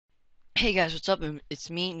Hey guys, what's up?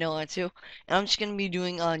 It's me, Noah2, and I'm just gonna be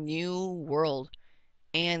doing a new world,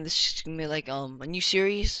 and this is gonna be like a new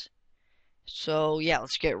series. So yeah,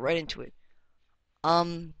 let's get right into it.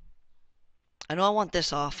 Um, I know I want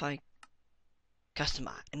this off. I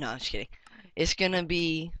customize. No, I'm just kidding. It's gonna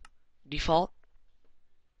be default.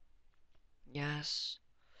 Yes.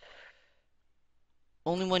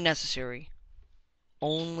 Only when necessary.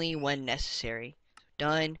 Only when necessary.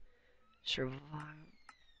 Done. Survival.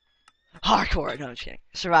 Hardcore. No, I'm just kidding.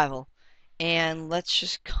 Survival. And let's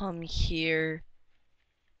just come here.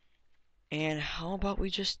 And how about we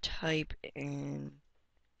just type in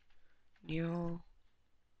new.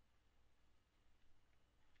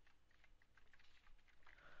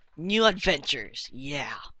 New adventures,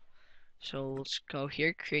 yeah. So let's go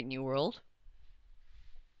here, create new world.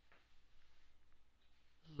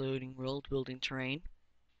 Loading world, building terrain.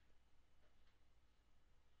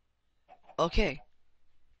 Okay,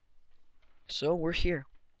 so we're here.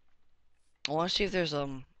 I want to see if there's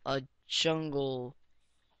a jungle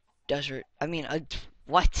desert. I mean, a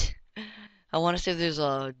what? I want to see if there's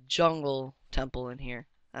a jungle temple in here.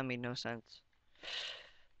 That made no sense.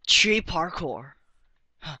 Tree parkour.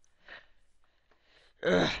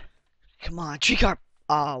 Ugh, come on, tree car.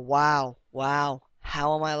 Ah, wow, wow.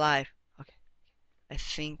 How am I alive? Okay, I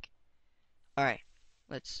think. All right,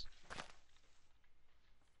 let's.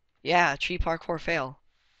 Yeah, tree parkour fail.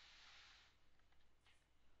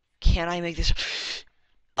 Can I make this?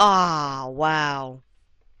 Ah, wow.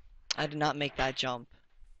 I did not make that jump.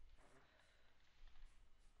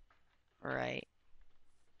 Alright.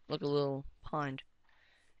 Look, a little pond.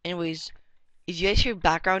 Anyways, if you guys hear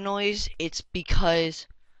background noise, it's because,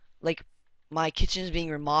 like, my kitchen is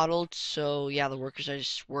being remodeled, so yeah, the workers are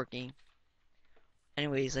just working.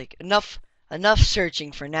 Anyways, like, enough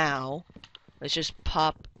searching for now. Let's just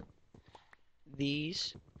pop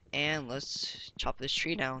these, and let's chop this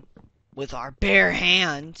tree down with our bare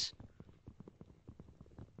hands.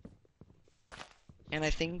 And I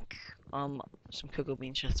think, some cocoa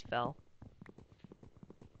beans just fell.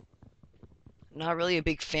 Not really a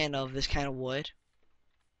big fan of this kind of wood.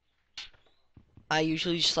 I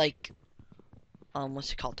usually just like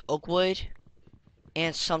what's it called? Oak wood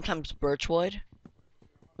and sometimes birch wood.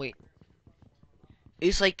 Wait.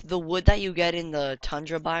 It's like the wood that you get in the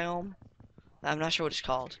tundra biome. I'm not sure what it's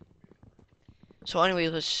called. So anyway,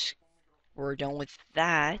 we're done with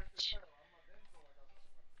that.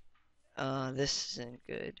 This isn't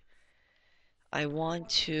good. I want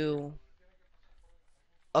to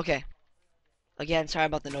Okay. Again, sorry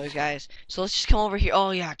about the noise, guys. So let's just come over here.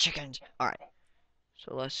 Oh yeah, chickens. Alright.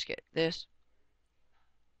 So let's get this.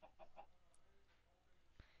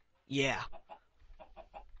 Yeah.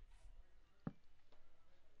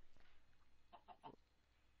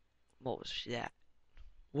 What was that?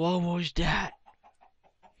 What was that?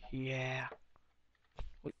 Yeah.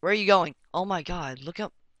 Wait, where are you going? Oh my god, look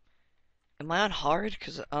up. Am I on hard?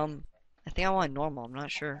 Cause I think I'm on normal. I'm not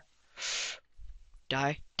sure.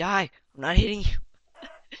 Die, die! I'm not hitting you.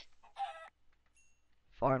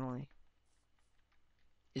 Finally.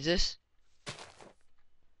 Is this?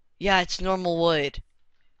 Yeah, it's normal wood.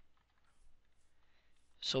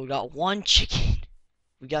 So we got one chicken.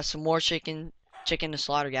 We got some more chicken to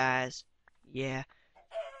slaughter, guys. Yeah.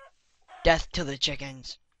 Death to the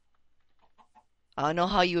chickens. I don't know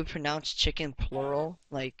how you would pronounce chicken plural.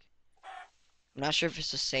 Like, I'm not sure if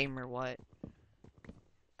it's the same or what.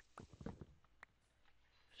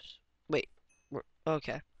 Wait.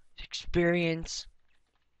 Okay. Experience.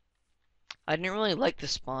 I didn't really like the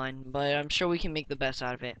spawn, but I'm sure we can make the best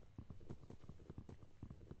out of it.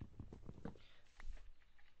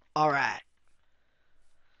 Alright.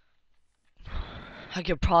 I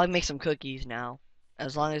could probably make some cookies now.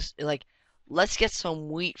 As long as, like, let's get some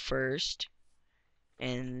wheat first.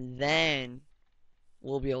 And then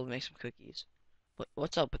we'll be able to make some cookies.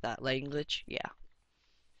 What's up with that? Lighting glitch? Yeah.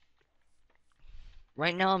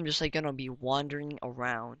 Right now I'm just, like, gonna be wandering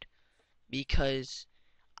around. Because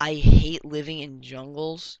I hate living in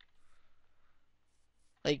jungles.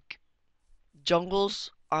 Like, jungles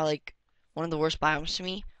are, like, one of the worst biomes to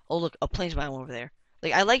me. Oh, look, a plains biome over there.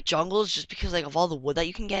 Like, I like jungles just because, like, of all the wood that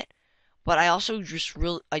you can get. But I also I just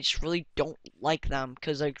really don't like them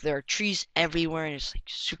because like there are trees everywhere and it's like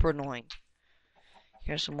super annoying.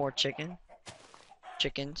 Here's some more chickens,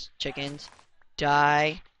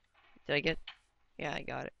 die. Did I get? Yeah, I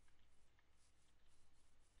got it.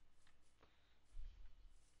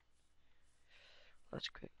 Let's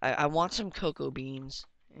quick. I want some cocoa beans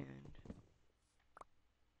and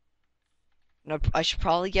no, I should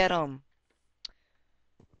probably get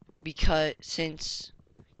because since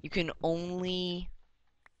you can only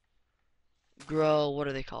grow, what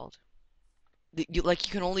are they called? You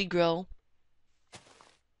can only grow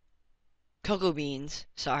cocoa beans,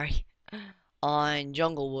 sorry, on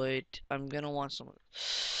jungle wood. I'm gonna want some.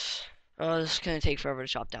 Oh, this is gonna take forever to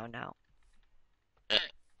chop down now.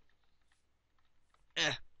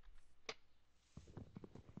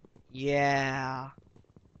 Yeah,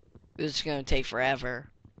 this is gonna take forever.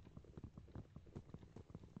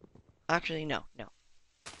 Actually, no, no.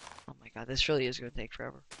 Oh my god, this really is gonna take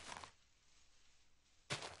forever.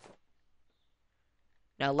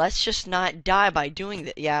 Now let's just not die by doing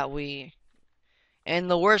that. Yeah, and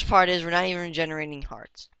the worst part is we're not even generating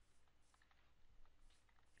hearts.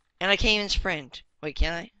 And I can't even sprint. Wait,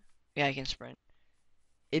 can I? Yeah, I can sprint.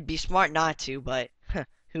 It'd be smart not to, but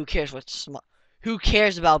who cares what's smart? Who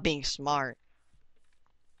cares about being smart?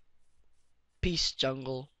 Peace,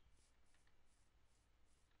 jungle.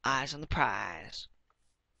 Eyes on the prize.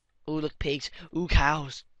 Ooh, look, pigs. Ooh,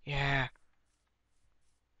 cows. Yeah.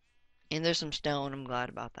 And there's some stone. I'm glad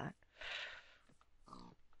about that.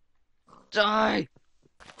 Die!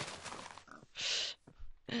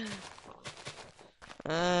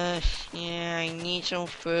 Yeah, I need some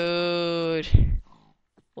food.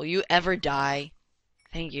 Will you ever die?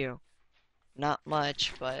 Thank you. Not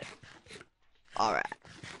much, but alright.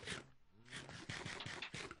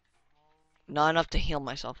 Not enough to heal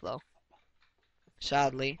myself, though.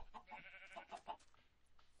 Sadly.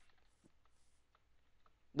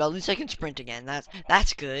 But at least I can sprint again.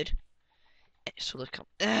 That's good. So let's come.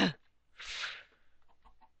 Ugh.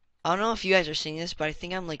 I don't know if you guys are seeing this, but I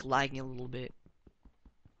think I'm like lagging a little bit.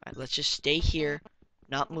 Alright, let's just stay here,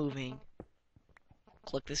 not moving.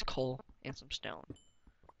 Collect this coal and some stone.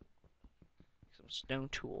 Some stone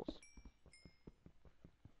tools.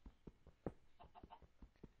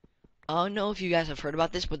 I don't know if you guys have heard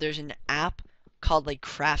about this, but there's an app called like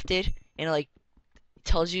Crafted, and it like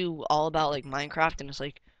tells you all about like Minecraft, and it's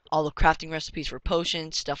like all the crafting recipes for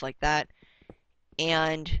potions, stuff like that.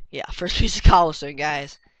 And yeah, first piece of cobblestone,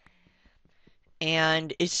 guys.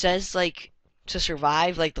 And it says like to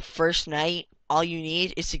survive like the first night, all you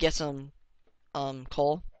need is to get some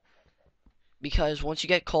coal. Because once you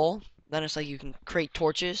get coal, then it's like you can create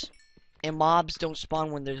torches, and mobs don't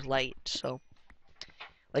spawn when there's light. So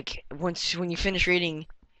like when you finish reading,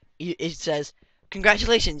 it says,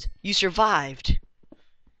 "Congratulations, you survived."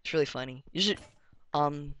 It's really funny. You should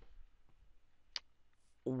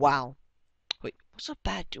wow. Wait, what's a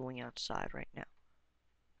bat doing outside right now?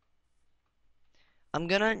 I'm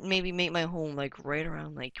gonna maybe make my home like right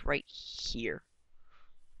around like right here.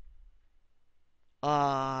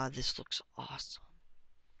 This looks awesome.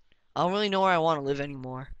 I don't really know where I want to live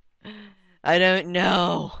anymore. I don't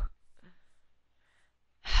know.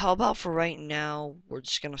 How about for right now, we're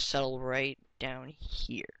just gonna settle right down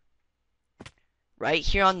here. Right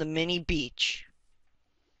here on the mini beach.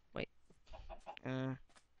 Wait.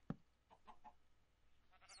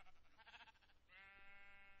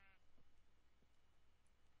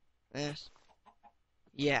 This.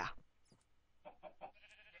 Yeah.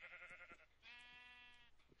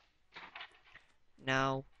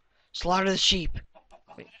 Now, slaughter the sheep.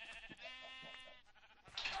 Wait.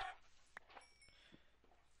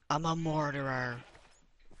 I'm a murderer.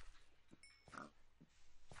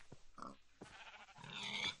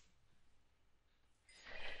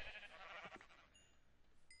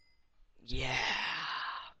 Yeah.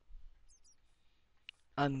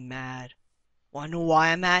 I'm mad. Wanna know why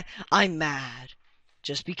I'm mad? I'm mad.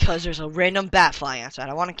 Just because there's a random bat flying outside.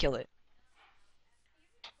 I want to kill it.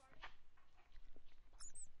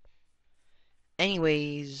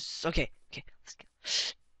 Anyways, okay, let's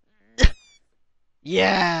go.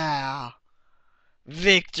 Yeah!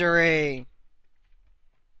 Victory!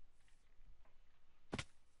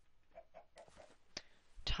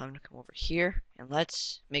 Time to come over here and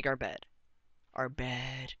let's make our bed. Our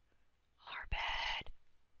bed. Our bed.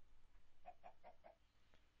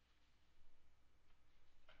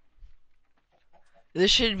 This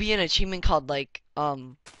should be an achievement called like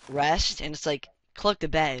rest, and it's like collect the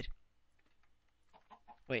bed.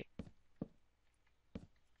 Wait.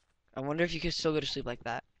 I wonder if you could still go to sleep like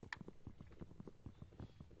that.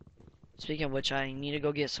 Speaking of which, I need to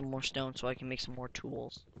go get some more stone so I can make some more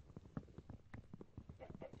tools.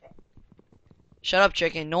 Shut up,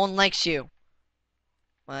 chicken. No one likes you.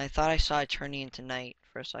 Well, I thought I saw it turning into night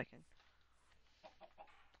for a second.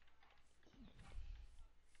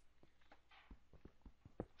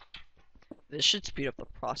 This should speed up the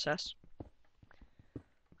process.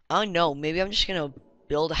 I don't know. Maybe I'm just gonna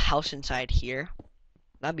build a house inside here.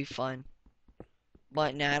 That'd be fun.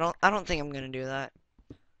 But nah, I don't think I'm gonna do that.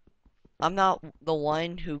 I'm not the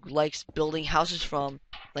one who likes building houses from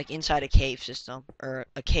like inside a cave system, or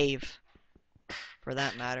a cave, for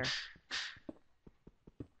that matter.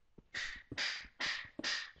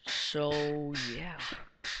 So yeah,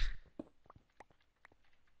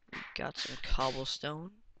 got some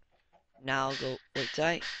cobblestone. Now I'll go. Wait, did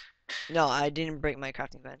I? No, I didn't break my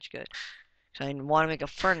crafting bench. Good. So I want to make a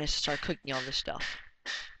furnace to start cooking all this stuff.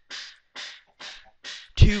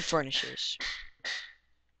 2 furnaces.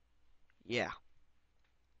 Yeah.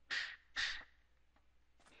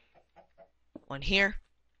 1 here.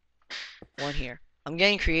 1 here. I'm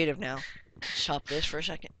getting creative now. Let's chop this for a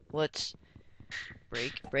second. Let's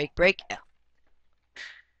break. Yeah.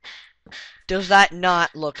 Does that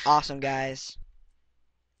not look awesome, guys?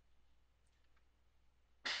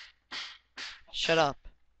 Shut up.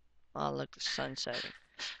 Oh, look, the sun's setting.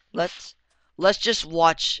 Let's just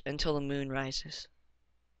watch until the moon rises.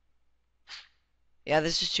 Yeah,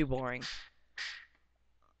 this is too boring.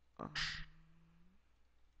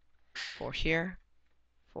 4 here,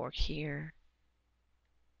 4 here,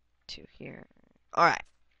 2 here. Alright.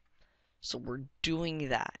 So we're doing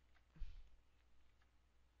that.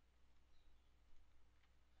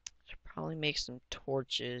 Should probably make some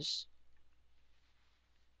torches.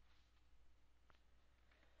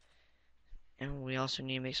 And we also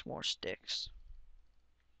need to make some more sticks.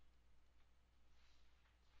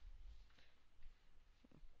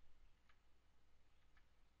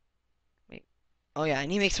 Wait. Oh yeah, I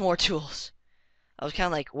need to make some more tools. I was kind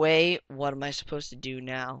of like, wait, what am I supposed to do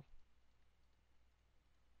now?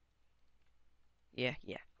 Yeah,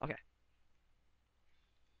 okay.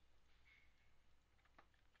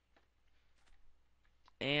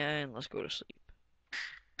 And let's go to sleep.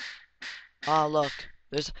 Oh, look.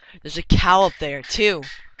 There's a cow up there, too.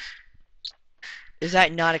 Is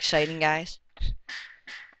that not exciting, guys?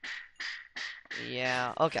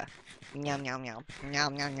 Yeah, okay. Yum, yum, yum.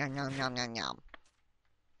 Yum, yum, yum, yum, yum, yum, yum.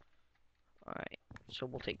 Alright, so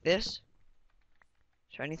we'll take this.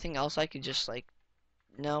 Is there anything else I could just, like...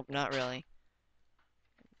 Nope, not really.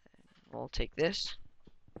 We'll take this.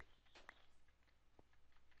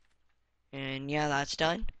 And yeah, that's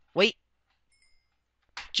done. Wait!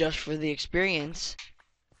 Just for the experience.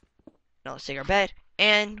 Now let's take our bed,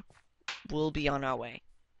 and we'll be on our way.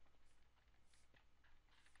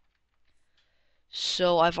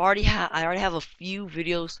 So I already have a few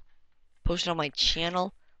videos posted on my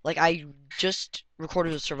channel. Like I just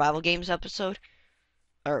recorded a survival games episode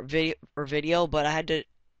or video, but I had to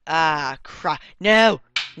crap. No,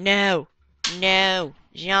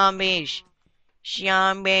 zombies,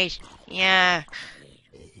 yeah.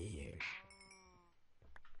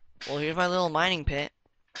 Well, here's my little mining pit,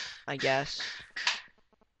 I guess.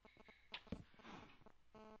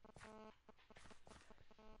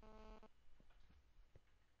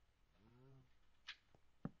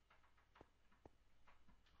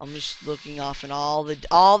 I'm just looking off in all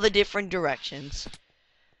the different directions.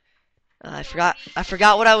 I forgot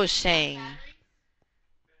what I was saying.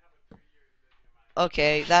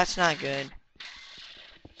 Okay, that's not good.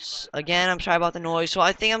 Again, I'm sorry about the noise. So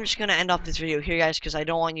I think I'm just gonna end off this video here, guys, because I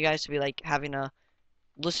don't want you guys to be like having to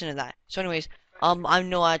listen to that. So anyways, I'm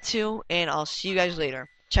Noah too, and I'll see you guys later.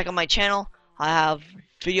 Check out my channel. I have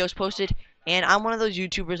videos posted, and I'm one of those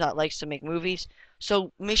YouTubers that likes to make movies.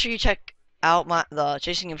 So make sure you check out the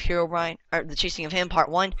Chasing of Herobrine, or the Chasing of Him Part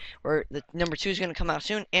 1, where the number 2 is gonna come out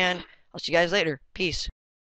soon, and I'll see you guys later. Peace.